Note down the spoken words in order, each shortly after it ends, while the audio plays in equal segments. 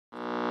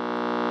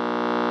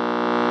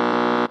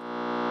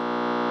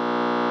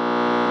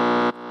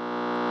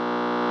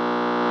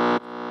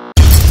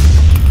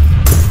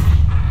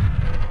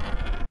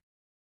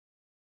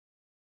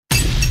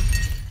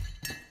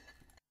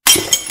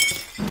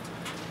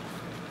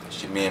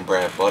your man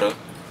BradButter,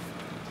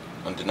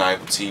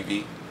 Undeniable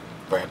TV,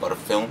 BradButter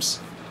Films.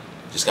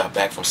 Just got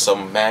back from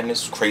Summer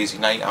Madness. Crazy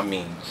night. I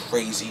mean,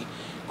 crazy.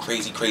 I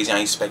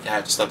ain't expect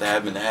half the stuff to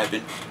happen.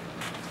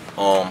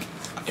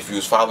 If you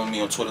was following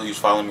me on Twitter, you was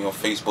following me on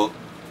Facebook,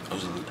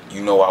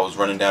 you know I was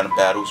running down the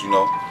battles, you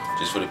know,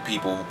 just for the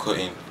people who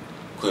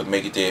couldn't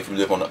make it there. If you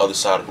live on the other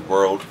side of the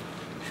world,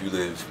 you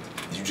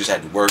just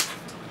had to work,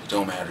 it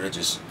don't matter,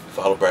 just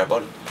follow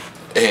BradButter,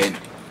 and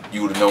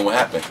you would have known what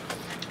happened.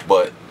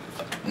 But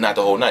not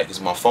the whole night, because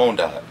my phone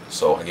died.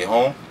 So I get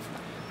home,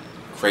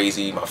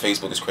 crazy, my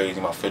Facebook is crazy,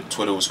 my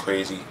Twitter was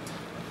crazy.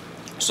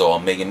 So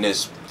I'm making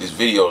this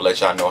video to let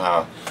y'all know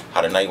how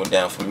the night went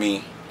down for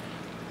me.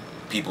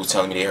 People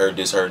telling me they heard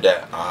this, heard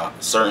that.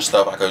 Certain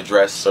stuff I could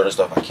address, certain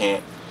stuff I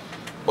can't.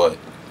 But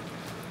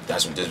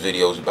that's what this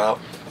video is about.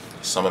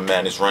 Summer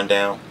Madness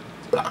rundown.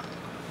 Blah.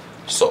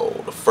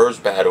 So the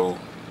first battle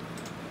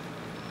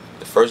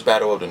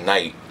of the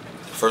night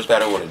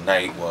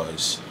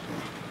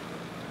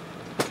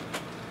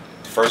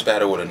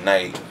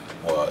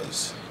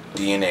was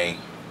DNA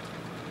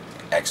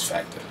X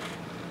Factor.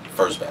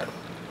 First battle.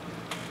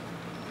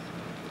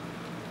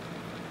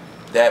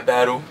 That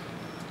battle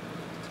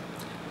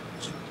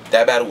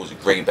was a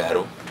great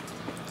battle.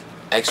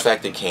 X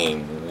Factor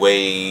came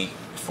way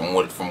from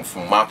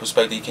my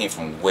perspective. He came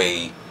from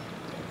way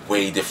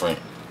different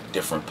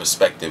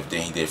perspective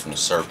than he did from the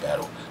surf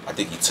battle. I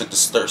think he took the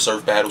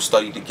surf battle,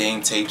 studied the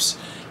game tapes,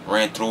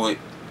 ran through it,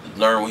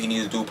 learned what he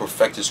needed to do,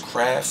 perfect his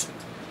craft,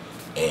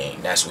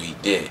 and that's what he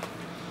did.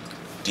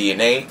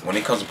 DNA, when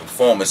it comes to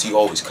performance, he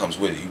always comes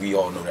with it. We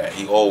all know that.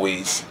 He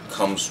always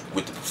comes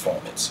with the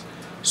performance.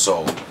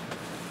 So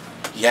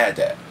he had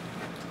that.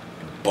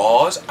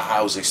 Bars,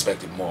 I was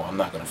expecting more. I'm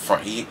not gonna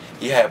front. He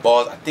had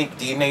bars. I think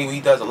DNA, what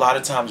he does a lot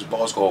of times,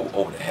 bars go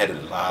over the head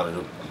of a lot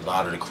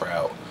of the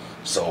crowd.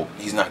 So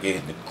he's not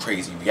getting the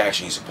crazy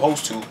reaction he's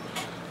supposed to.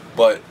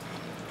 But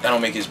that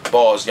don't make his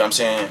bars, you know what I'm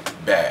saying,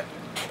 bad.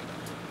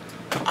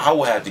 I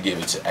will have to give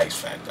it to X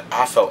Factor.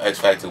 I felt X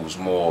Factor was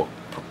more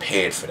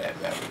prepared for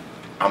that battle.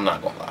 I'm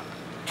not gonna lie.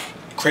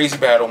 Crazy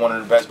battle, one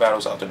of the best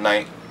battles out the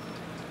night.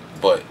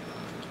 But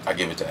I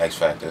give it to X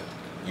Factor.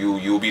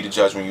 You'll be the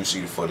judge when you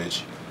see the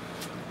footage.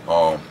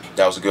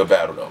 That was a good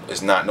battle though.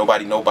 It's not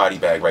nobody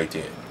bag right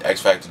there.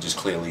 X Factor just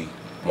clearly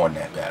won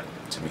that battle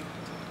to me.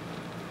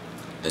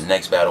 The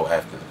next battle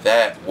after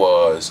that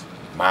was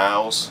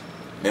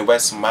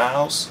Midwest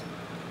Miles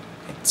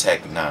and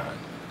Tech 9.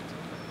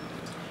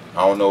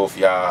 I don't know if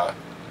y'all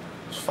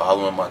was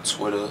following my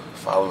Twitter,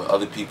 following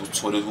other people's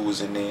Twitter who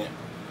was in there.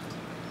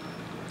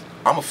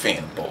 I'm a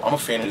fan of both. I'm a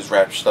fan of this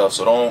rap stuff,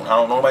 so I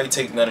don't nobody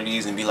take none of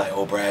these and be like,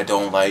 oh, Brad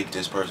don't like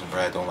this person,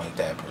 Brad don't like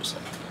that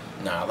person.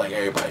 Nah, I like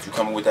everybody. If you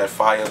coming with that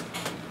fire,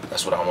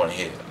 that's what I want to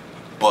hear.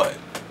 But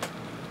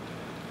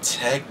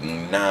Tech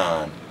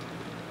 9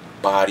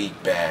 body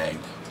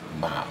bagged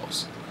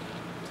Miles.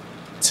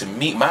 To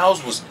me,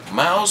 Miles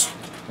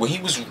when he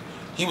was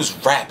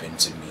rapping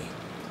to me.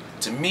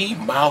 To me,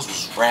 Miles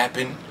was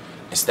rapping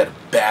instead of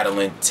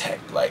battling Tech.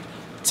 Like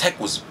Tech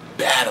was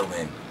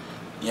battling.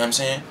 You know what I'm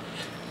saying?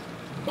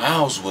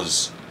 Miles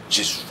was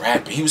just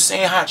rapping. He was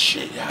saying hot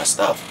shit, hot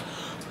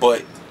stuff.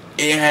 But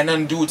it had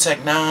nothing to do with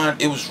Tech 9.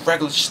 It was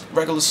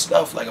regular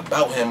stuff, like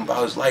about him,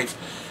 about his life.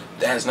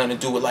 That has nothing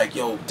to do with like,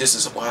 yo, this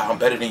is why I'm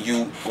better than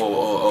you,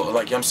 or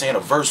like, you know what I'm saying, a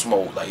verse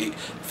mode. Like, it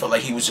felt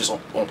like he was just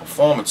on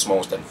performance mode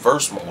instead of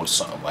verse mode or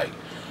something. Like,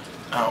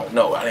 I don't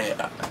know.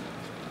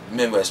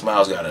 Midwest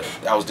Miles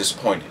I was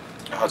disappointed.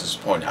 I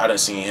didn't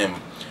see him.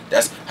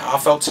 That's how I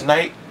felt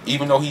tonight.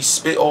 Even though he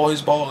spit all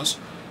his balls,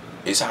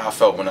 it's how I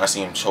felt when I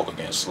see him choke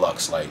against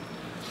Lux. Like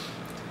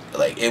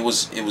it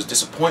was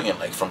disappointing.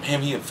 Like from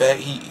him, he a vet.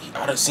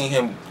 I done seen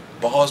him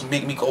balls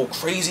make me go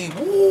crazy.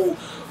 Woo,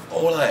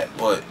 all that.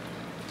 But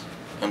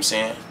you know what I'm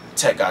saying,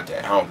 Tech got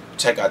that.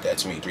 Tech got that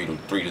to me.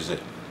 3-0.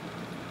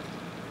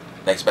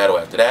 Next battle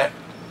after that,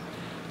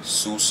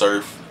 Sue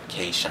Surf,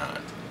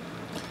 K-Shine.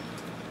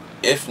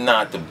 If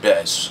not the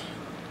best,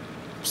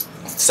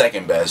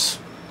 second best,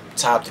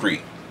 top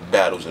 3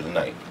 battles of the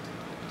night.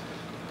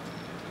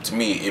 To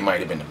me, it might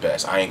have been the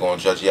best. I ain't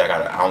gonna judge it.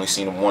 I only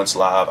seen them once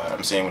live.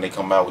 I'm saying when they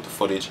come out with the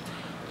footage,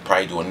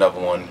 probably do another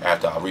one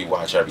after I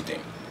rewatch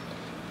everything.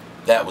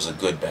 That was a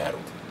good battle.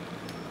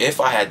 If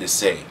I had to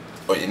say,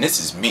 and this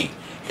is me,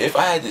 if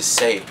I had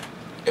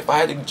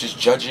to just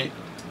judge it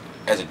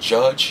as a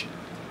judge,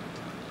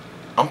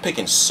 I'm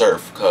picking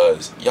Surf,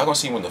 cause y'all gonna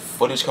see when the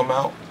footage come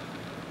out,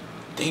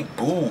 they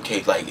boo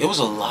K. Like it was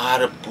a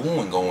lot of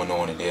booing going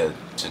on in there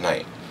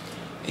tonight.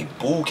 They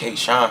boo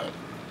K-Shine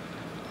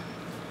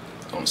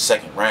on the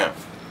second round.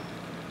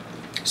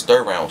 His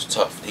third round was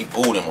tough. They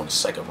booed him on the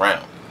second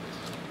round.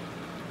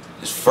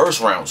 His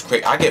first round was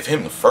crazy. I give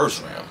him the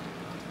first round.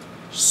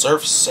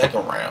 Surf's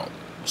second round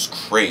was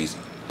crazy.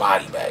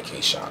 Body bag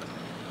K-Shine.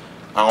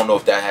 I don't know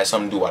if that had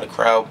something to do why the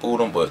crowd booed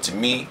him, but to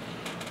me,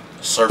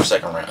 Surf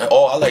second round.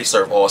 Oh, I like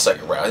Surf all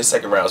second round. His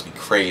second rounds be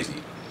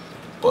crazy.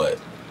 But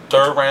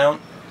third round,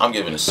 I'm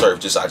giving the Surf.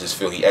 I just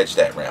feel he edged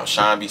that round.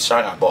 Shine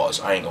got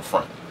balls. I ain't gonna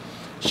front.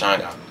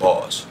 Shine got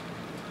balls.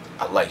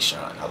 I like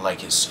Sean. I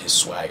like his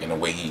swag and the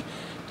way he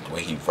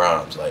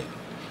rhymes. Like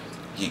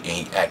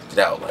he acted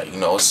out. Like, you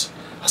know,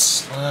 I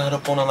slide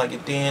up on him like a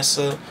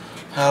dancer.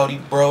 Howdy,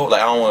 bro.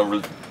 Like, I don't want to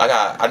really,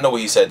 I know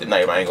what he said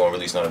tonight, but I ain't gonna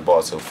release none of the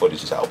bars till the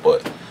footage is out.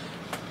 But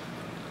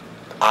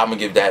I'm gonna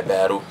give that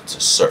battle to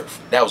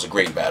Surf. That was a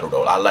great battle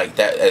though. I like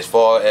that. As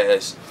far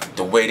as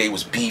the way they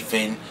was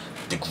beefing,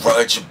 the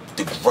grudge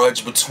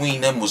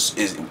between them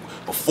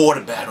before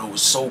the battle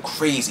was so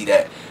crazy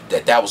that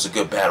was a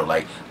good battle.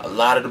 Like, a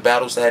lot of the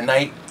battles that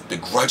night, the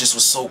grudges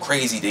was so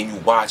crazy. Then you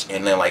watch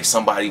and then like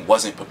somebody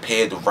wasn't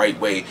prepared the right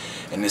way,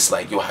 and it's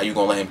like, yo, how you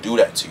gonna let him do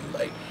that to you?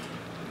 Like,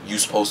 you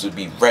supposed to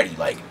be ready.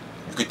 Like,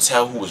 you could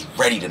tell who was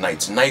ready tonight.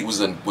 Tonight was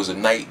a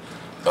night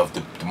of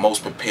the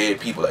most prepared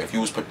people. Like, if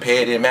you was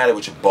prepared, it didn't matter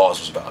what your boss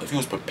was about. If you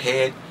was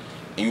prepared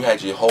and you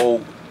had your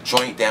whole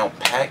joint down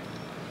packed,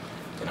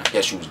 then I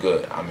guess you was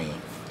good. I mean,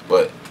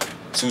 but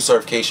to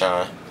Surf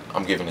K-Shine,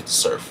 I'm giving it to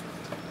Surf.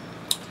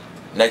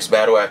 Next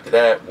battle after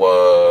that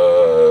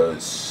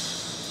was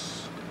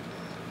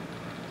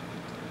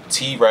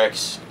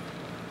T-Rex.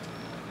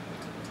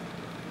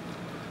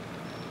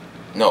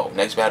 No,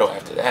 next battle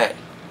after that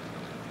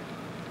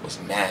was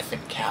Math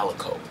and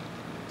Calico.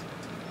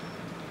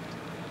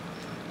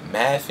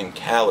 Math and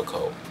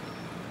Calico.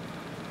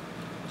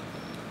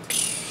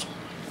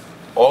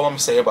 All I'm gonna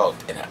say about,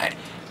 and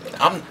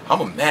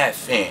I'm a Math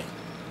fan.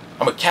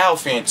 I'm a Cal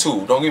fan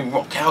too. Don't get me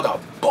wrong. Cal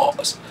got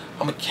bars.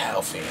 I'm a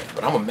Cal fan,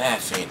 but I'm a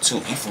Math fan too.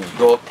 He from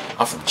New York.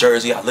 I'm from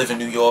Jersey. I live in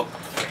New York.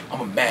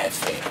 I'm a Math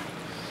fan,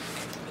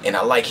 and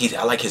I like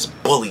his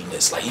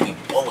bulliness. Like, he be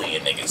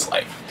bullying niggas.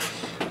 Like,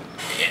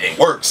 it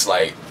works.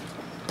 Like,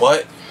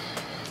 but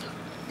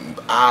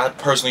I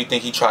personally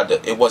think he tried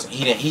to. It wasn't.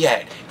 He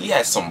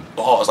had some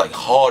bars, like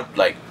hard,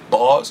 like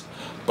bars.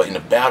 But in the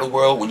battle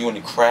world, when you're in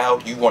the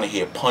crowd, you want to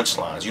hear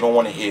punchlines. You don't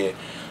want to hear,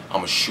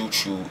 "I'ma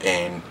shoot you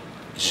and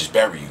just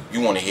bury you."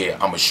 You want to hear,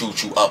 "I'ma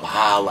shoot you up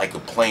high like a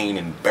plane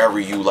and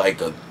bury you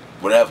like a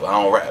whatever."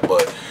 I don't rap,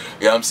 but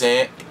you know what I'm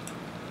saying.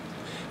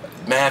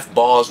 Math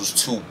bars was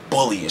too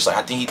bullyish. Like,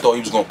 I think he thought he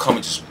was gonna come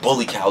and just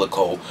bully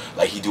Calico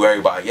like he do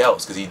everybody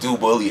else, cause he do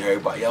bully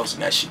everybody else,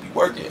 and that shit be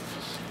working.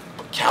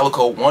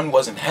 Calico, one,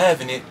 wasn't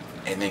having it,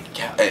 and then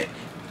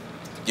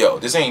yo,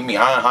 this ain't me.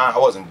 I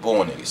wasn't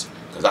booing niggas,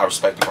 cause I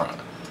respect the grind.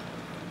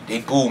 They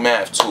booed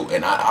Math too,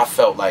 and I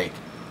felt like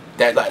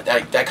that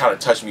kind of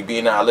touched me,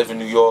 being that I live in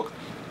New York,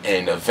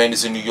 and the event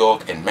is in New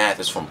York, and Math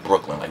is from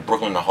Brooklyn. Like,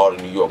 Brooklyn, the heart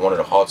of New York, one of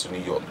the hearts of New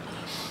York.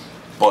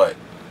 But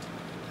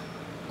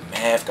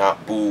Math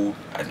got booed,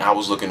 and I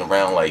was looking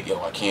around like,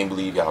 yo, I can't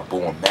believe y'all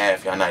booing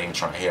Math. Y'all not even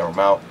trying to hear him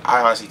out.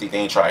 I honestly think they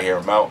ain't trying to hear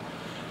him out.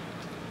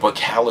 But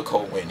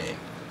Calico went in.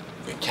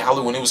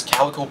 When it was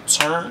Calico's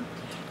turn,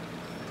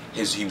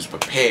 he was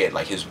prepared.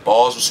 Like, his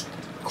bars was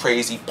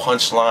crazy,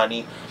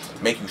 punchline-y,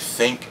 make you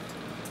think.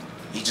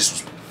 He just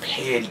was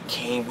prepared. He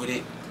came with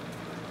it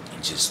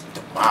and just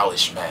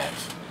demolished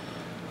Math.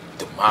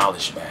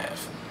 Demolished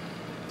Math.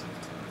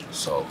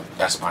 So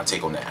that's my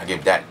take on that. I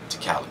give that to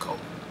Calico.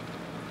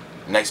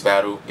 Next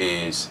battle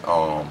is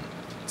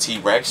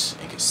T-Rex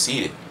and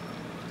Conceited.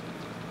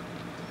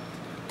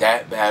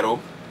 That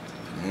battle,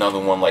 another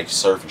one like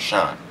Surf and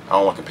Shine. I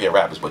don't want to compare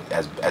rappers, but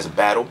as a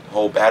battle,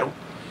 whole battle,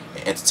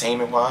 and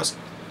entertainment wise,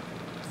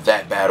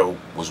 that battle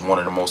was one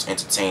of the most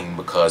entertaining,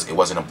 because it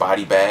wasn't a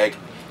body bag.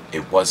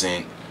 It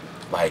wasn't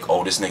like,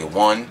 oh, this nigga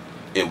won.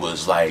 It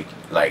was like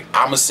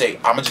I'm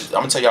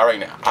gonna tell y'all right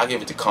now, I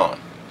give it to Khan.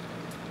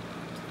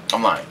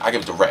 I'm lying. I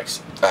give it to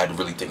Rex. I had to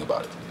really think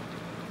about it.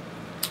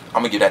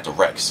 I'm gonna give that to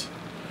Rex.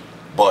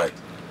 But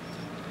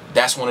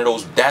that's one of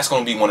those. That's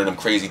gonna be one of them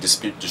crazy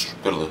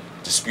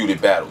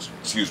disputed battles.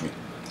 Excuse me.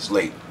 It's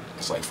late.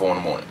 It's like 4 in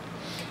the morning.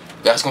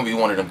 That's gonna be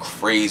one of them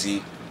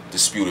crazy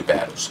disputed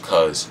battles,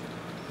 cause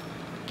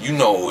you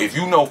know, if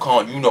you know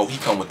Khan, you know he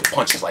come with the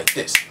punches like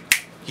this.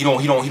 He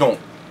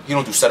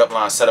don't do setup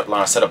line, setup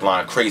line, setup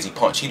line, crazy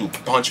punch. He do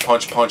punch,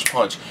 punch, punch,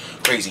 punch,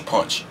 crazy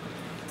punch.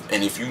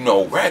 And if you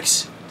know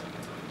Rex,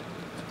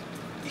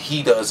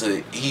 he does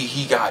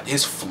he got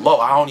his flow.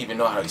 I don't even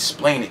know how to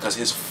explain it, because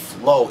his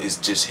flow is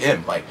just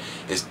him. Like,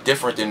 it's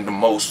different than the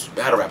most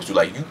battle rappers do.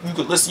 Like, you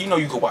could listen, you know,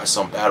 you could watch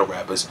some battle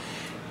rappers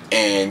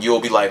and you'll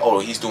be like, oh,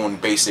 he's doing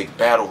basic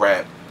battle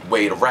rap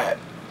way to rap.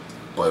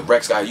 But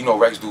Rex got, you know,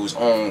 Rex do his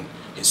own,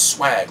 his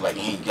swag. Like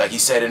he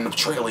said in the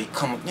trailer, he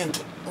come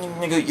into,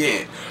 nigga,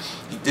 yeah.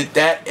 He did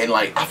that, and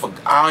like,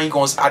 I ain't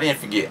gonna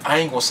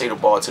say the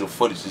bar till the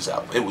footage is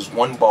out. It was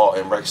one bar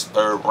in Rex's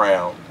third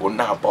round. Well,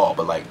 not bar,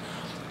 but like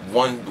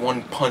one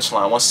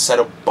punchline, one set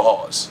of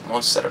bars,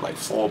 one set of like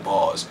 4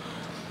 bars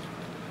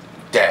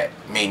that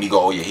made me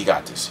go, oh yeah, he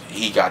got this.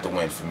 He got the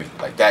win for me.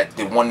 Like that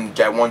one,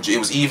 it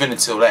was even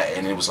until that,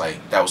 and it was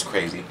like, that was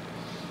crazy.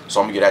 So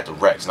I'm gonna give that to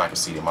Rex, and I can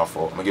see it, my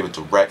fault. I'm gonna give it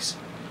to Rex.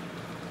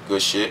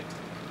 Good shit.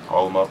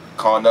 Hold him up.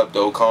 Con up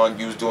though. Con,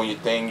 you was doing your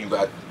thing. You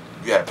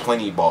had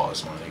plenty of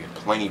bars, man.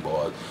 Plenty of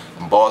bars.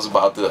 And bars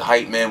about the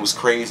hype man was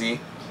crazy.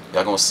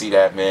 Y'all gonna see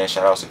that, man.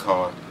 Shout outs to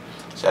Con.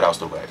 Shout outs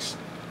to Rex.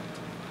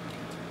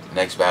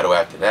 Next battle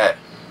after that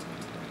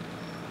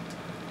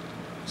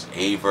was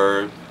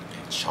Averb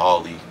and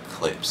Charlie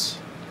Clips.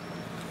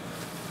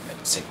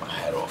 take my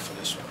hat off for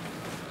this one.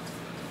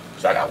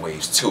 Cause I got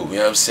waves too, you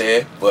know what I'm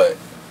saying? But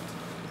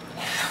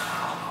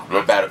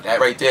that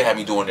right there had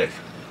me doing this.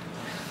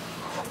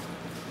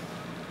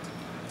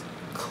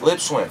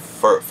 Clips went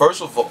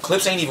first of all.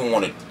 Clips ain't even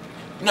want to.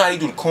 You know how they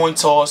do the coin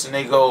toss and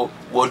they go,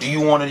 well, do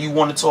you want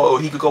to toss, or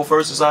he could go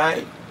first? Is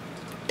alright.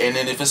 And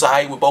then if it's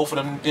alright with both of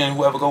them, then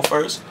whoever go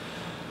first.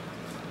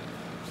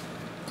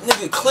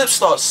 Nigga, Clips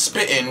start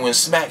spitting when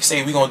Smack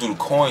say we gonna do the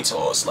coin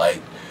toss.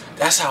 Like,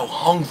 that's how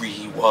hungry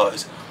he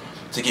was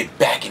to get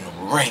back in the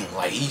ring.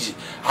 Like,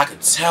 I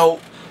could tell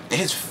in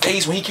his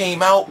face when he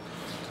came out,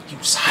 he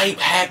was hype,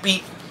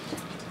 happy,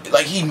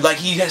 like he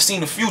had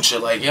seen the future.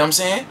 Like, you know what I'm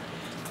saying?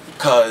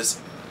 Cause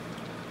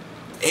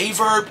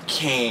Averb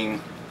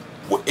came.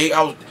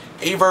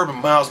 Averb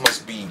and Miles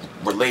must be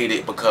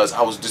related because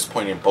I was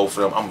disappointed in both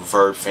of them. I'm a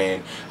Verb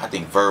fan. I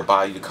think Verb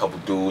bodied a couple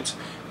dudes.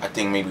 I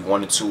think maybe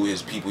 1 or 2 of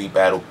his people he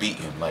battled beat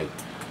him. Like,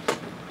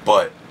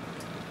 but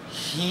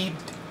he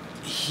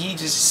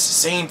just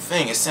same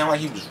thing. It sounded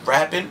like he was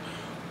rapping,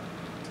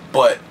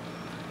 but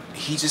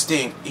he just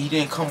didn't. He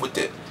didn't come with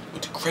the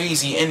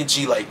crazy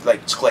energy like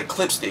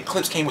Clips did.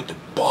 Clips came with the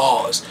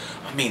bars.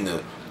 I mean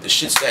the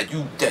shits that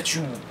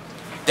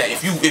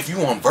if you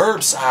on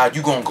Verb side,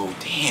 you gonna go,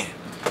 damn.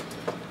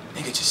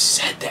 Nigga just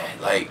said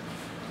that. Like,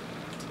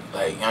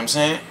 you know what I'm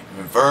saying?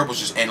 And Verb was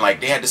just, and like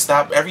they had to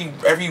stop every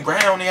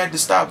round. They had to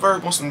stop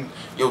Verb on some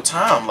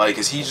time. Like,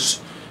 cause he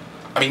just,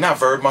 I mean not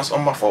Verb, my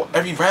fault.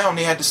 Every round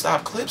they had to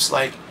stop Clips.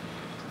 Like,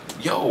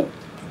 yo,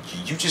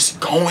 you just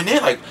going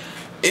in. Like,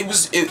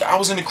 I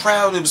was in the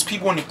crowd. There was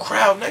people in the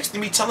crowd next to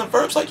me telling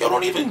Verbs like, yo,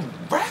 don't even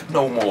rap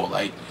no more.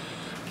 Like,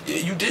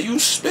 you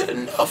spit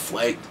enough.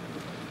 Like,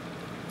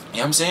 you know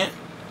what I'm saying?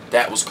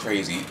 That was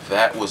crazy.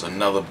 That was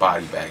another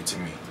body bag to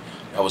me.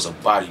 That was a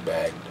body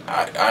bag.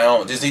 I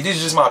don't. These are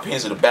just my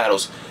opinions of the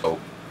battles. So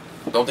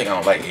don't think I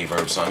don't like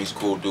Averb, son. He's a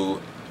cool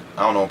dude.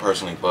 I don't know him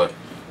personally, but you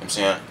know what I'm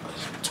saying, I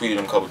tweeted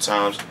him a couple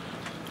times. You know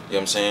what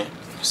I'm saying?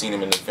 Seen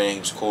him in the thing. He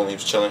was cool and he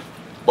was chilling.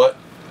 But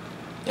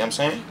you know what I'm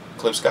saying?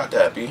 Clips got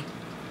that, B.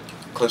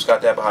 Clips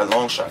got that by a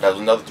long shot. That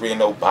was another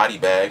 3-0 body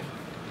bag. You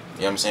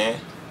know what I'm saying?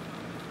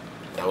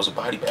 That was a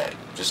body bag,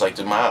 just like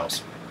the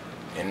Miles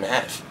and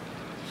Math.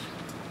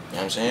 You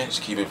know what I'm saying?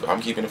 Just keep it.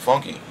 I'm keeping it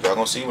funky. Y'all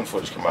gonna see when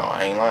footage come out.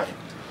 I ain't lying.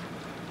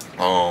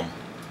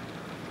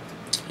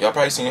 Y'all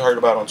probably heard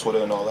about it on Twitter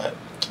and all that.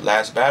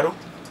 Last battle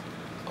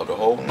of the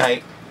whole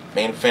night,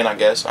 main event, I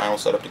guess. I don't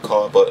set up the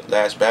card, but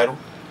last battle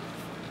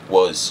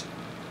was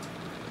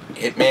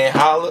Hitman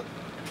Holla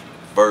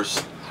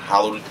versus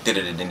Hollow the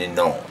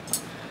Did-It-Did-It-Did-It-Did.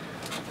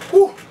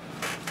 Whew.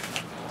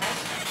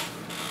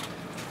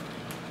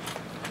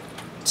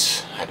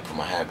 I had to put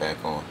my hat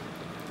back on.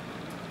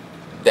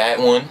 That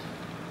one,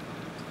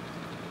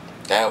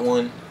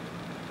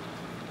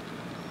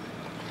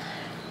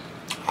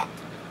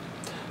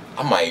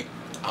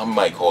 I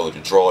might call it a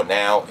draw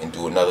now and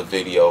do another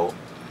video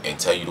and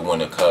tell you the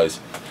winner, cause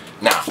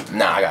nah,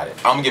 I got it.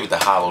 I'm gonna give it to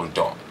Hollow the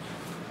Dawn.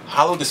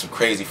 Hollow did some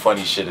crazy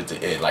funny shit at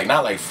the end. Like,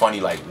 not like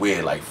funny like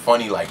weird, like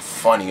funny like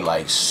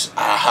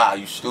aha,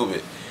 you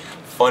stupid.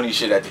 Funny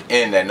shit at the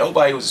end that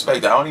nobody was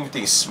expecting. I don't even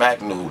think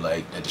Smack knew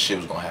like that the shit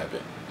was gonna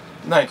happen.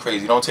 Nothing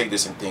crazy. Don't take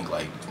this and think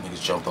like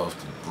niggas jumped off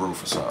the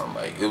roof or something.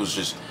 Like, it was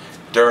just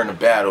during the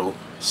battle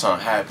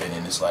something happened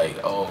and it's like,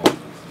 oh,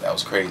 that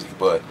was crazy.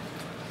 But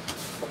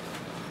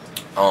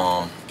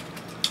I'm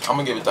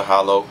gonna give it to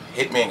Hollow.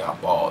 Hitman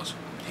got balls.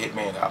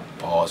 Hitman got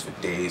balls for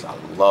days. I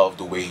love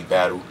the way he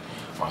battled.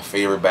 My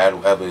favorite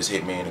battle ever is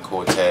Hitman and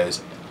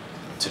Cortez.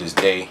 To this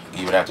day,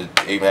 even after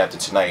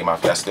tonight,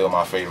 that's still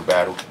my favorite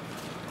battle.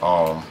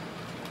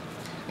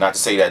 Not to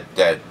say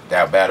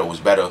that battle was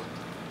better,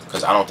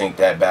 because I don't think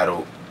that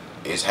battle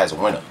has a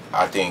winner.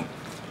 I think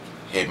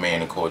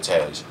Hitman and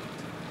Cortez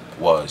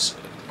was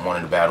one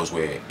of the battles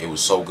where it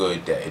was so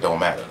good that it don't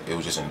matter. It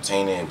was just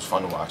entertaining. It was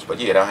fun to watch. But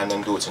yeah, that had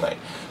nothing to do with tonight.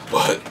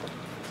 But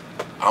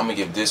I'm gonna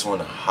give this one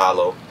a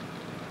Hollow.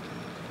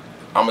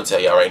 I'm gonna tell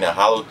y'all right now,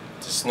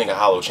 this nigga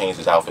Hollow changed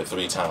his outfit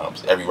 3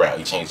 times. Every round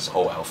he changed his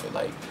whole outfit.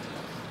 Like,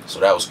 so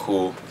that was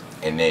cool.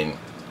 And then, you know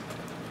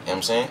what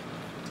I'm saying?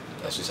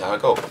 That's just how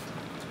it go.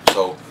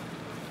 So,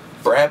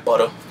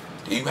 BradButter,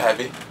 there you have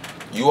it.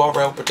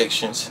 URL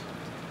predictions. You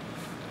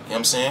know what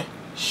I'm saying?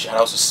 Shout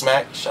outs to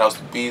Smack, shout outs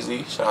to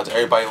Beasley, shout out to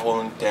everybody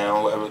holding it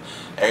down, whoever,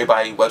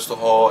 everybody, Webster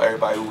Hall,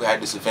 everybody who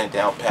had this event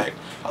down packed.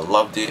 I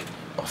loved it.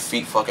 My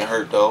feet fucking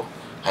hurt though.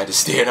 I had to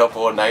stand up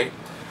all night,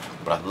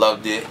 but I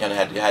loved it. And I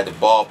had the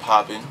ball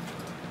popping.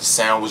 The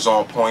sound was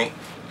on point.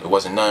 There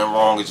wasn't nothing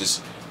wrong. It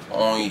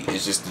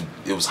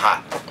was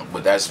hot.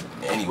 But that's,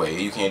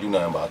 anyway, you can't do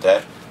nothing about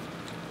that.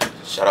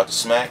 Shout out to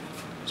Smack.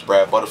 It's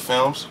BradButter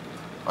Films,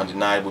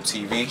 Undeniable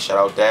TV. Shout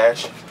out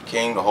Dash,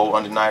 King, the whole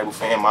Undeniable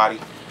fan, Marty.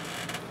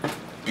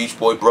 Beach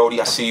Boy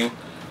Brody, I see you.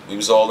 We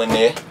was all in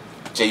there.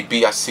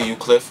 JB, I see you.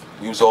 Cliff,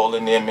 we was all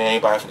in there, man.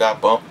 Anybody forgot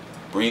Bump?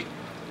 Bree,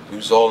 we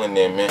was all in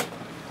there, man.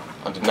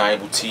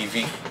 Undeniable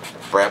TV,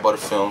 BradButter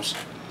Films,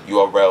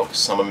 URL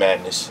Summer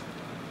Madness.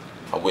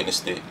 I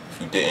witnessed it.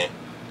 If you didn't,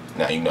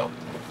 now you know.